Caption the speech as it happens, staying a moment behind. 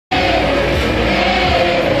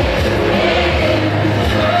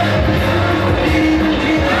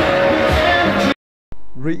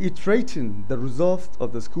Reiterating the resolve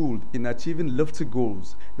of the school in achieving lofty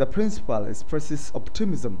goals, the principal expresses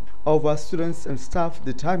optimism over students' and staff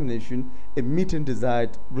determination in meeting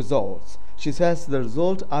desired results. She says the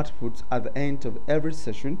result outputs at the end of every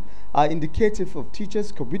session are indicative of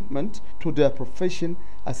teachers' commitment to their profession,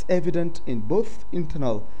 as evident in both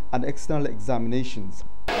internal and external examinations.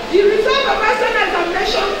 The result of external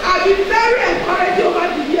examination have been very encouraging over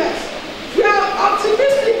the years. We are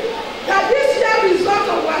optimistic that this year's result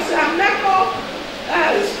of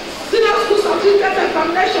senior school certificate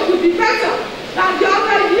examination will be better than the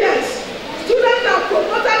other years. Students are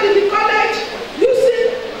promoted in the college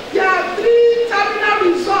using their 3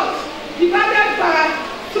 terminal results divided by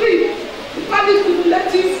 3, the college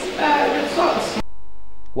cumulative results.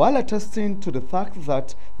 While attesting to the fact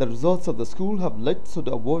that the results of the school have led to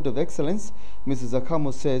the award of excellence, Mrs.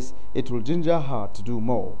 Akamo says it will ginger her to do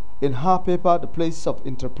more. In her paper, The Place of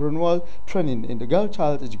Entrepreneurial Training in the Girl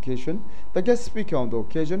Child Education, the guest speaker on the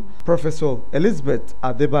occasion, Professor Elizabeth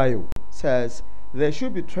Adebayo, says there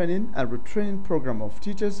should be training and retraining program of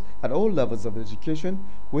teachers at all levels of education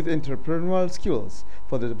with entrepreneurial skills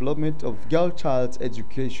for the development of girl child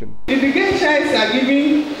education. If the girl child are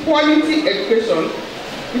given quality education,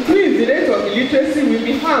 it means the rate of illiteracy will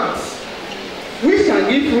be halved, which can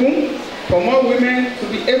give room for more women to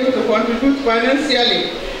be able to contribute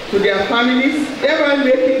financially to their families, thereby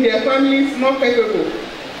making their families more capable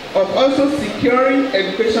of also securing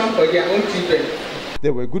education for their own children.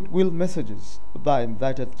 There were goodwill messages by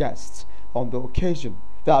invited guests on the occasion.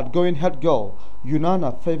 The outgoing head girl,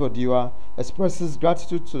 Yunana Favodiwa, expresses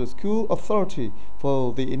gratitude to the school authority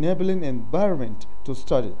for the enabling environment to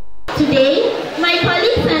study. Today, my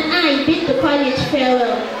colleagues and I bid the college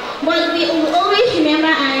farewell, but we will always remember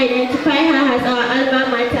and identify her as our alma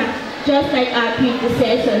mater, just like our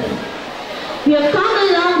predecessors. We have come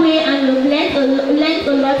a long way and we've learned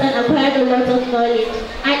a lot and acquired a lot of knowledge.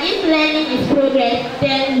 And if learning is progress,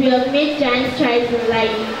 then we have made giant strides in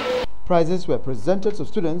life. Prizes were presented to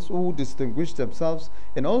students who distinguished themselves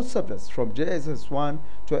in all subjects from JSS1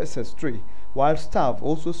 to SS3, while staff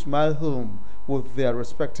also smiled home with their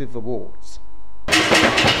respective awards.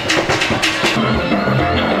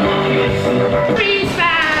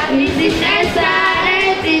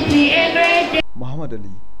 Muhammad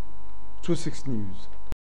Ali, 26 News.